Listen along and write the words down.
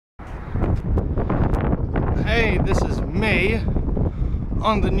Hey, this is me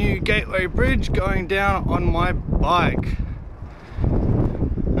on the new Gateway Bridge going down on my bike.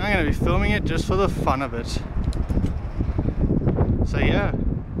 I'm going to be filming it just for the fun of it. So yeah,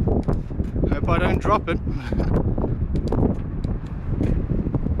 hope I don't drop it.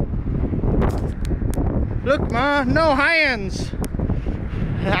 Look ma, no hands!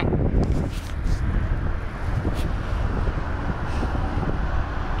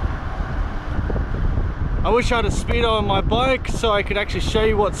 I wish I had a speedo on my bike so I could actually show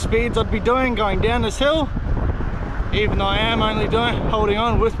you what speeds I'd be doing going down this hill, even though I am only holding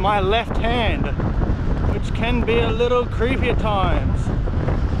on with my left hand, which can be a little creepy at times.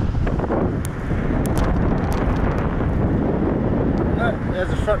 There's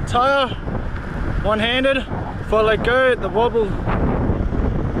the front tire, one-handed. If I let go, the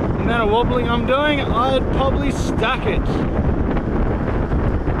amount of wobbling I'm doing, I'd probably stack it.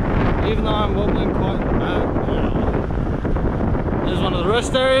 Even though I'm wobbling quite bad. There's one of the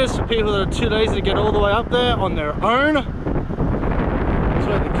rest areas for people that are too lazy to get all the way up there on their own. That's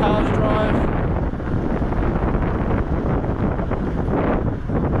where the cars drive.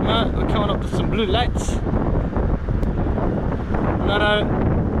 We're coming up to some blue lights. Not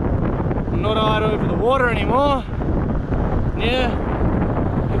out over the water anymore. Yeah,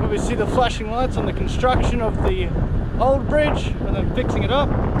 you probably see the flashing lights on the construction of the old bridge and then fixing it up.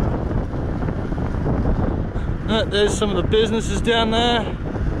 There's some of the businesses down there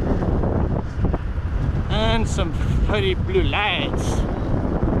and some pretty blue lights.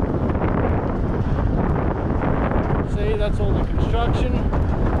 See, that's all the construction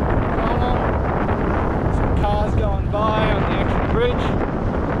going on. Some cars going by on the actual bridge.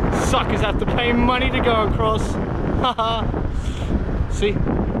 Suckers have to pay money to go across. Haha. See,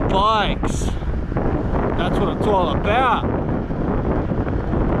 bikes. That's what it's all about.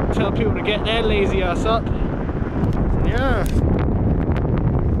 Tell people to get their lazy ass up. Yeah,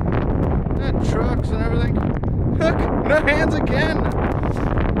 trucks and everything. Look, no hands again.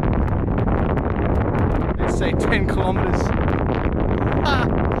 They say 10 kilometers. Ah,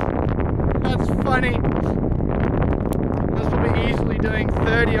 that's funny. I was probably easily doing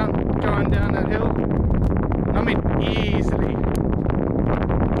 30 on going down that hill. I mean, easily.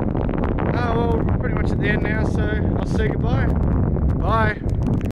 Oh well, we're pretty much at the end now, so I'll say goodbye. Bye.